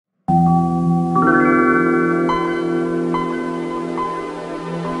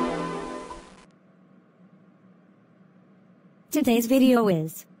Today's video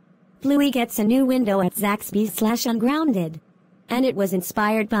is Bluey gets a new window at Zaxby / Ungrounded. And it was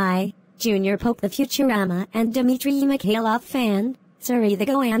inspired by Junior Pope the Futurama and Dimitri Mikhailov fan, Suri the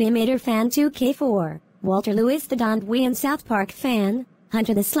Go Animator fan 2K4, Walter Lewis the Don and South Park fan,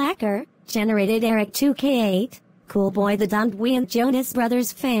 Hunter the Slacker, Generated Eric 2K8, Cool Boy the Don and Jonas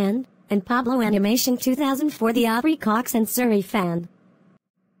Brothers fan, and Pablo Animation 2004 the Aubrey Cox and Suri fan.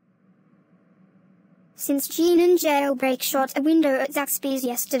 Since Gene Jailbreak shot a window at Zaxby's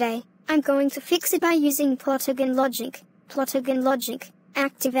yesterday, I'm going to fix it by using Plotagon Logic. Plotagon Logic,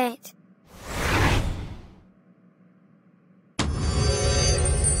 activate.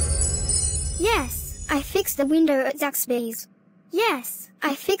 Yes, I fixed the window at Zaxby's. Yes,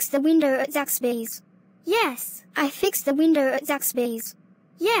 I fixed the window at Zaxby's. Yes, I fixed the window at Zaxby's.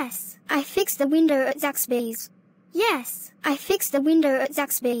 Yes, I fixed the window at Zaxby's. Yes, I fixed the window at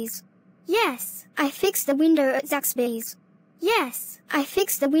Zaxby's. Yes, I fixed the window at Zaxby's. Yes, I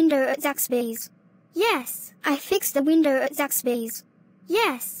fixed the window at Zaxby's. Yes, I fixed the window at Zaxby's.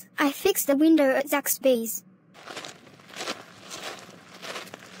 Yes, I fixed the window at Zaxby's.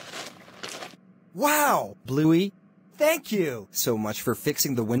 Wow, Bluey, thank you so much for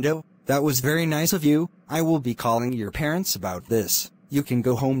fixing the window. That was very nice of you. I will be calling your parents about this. You can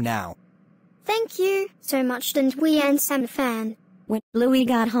go home now. Thank you so much, and we and Sam fan. When Bluey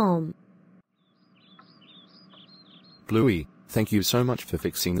got home, Bluey, thank you so much for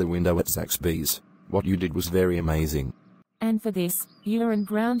fixing the window at Zaxby's. What you did was very amazing. And for this, you're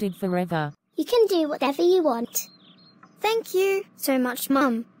ungrounded forever. You can do whatever you want. Thank you so much,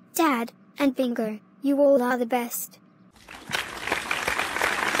 Mum, Dad, and Bingo. You all are the best.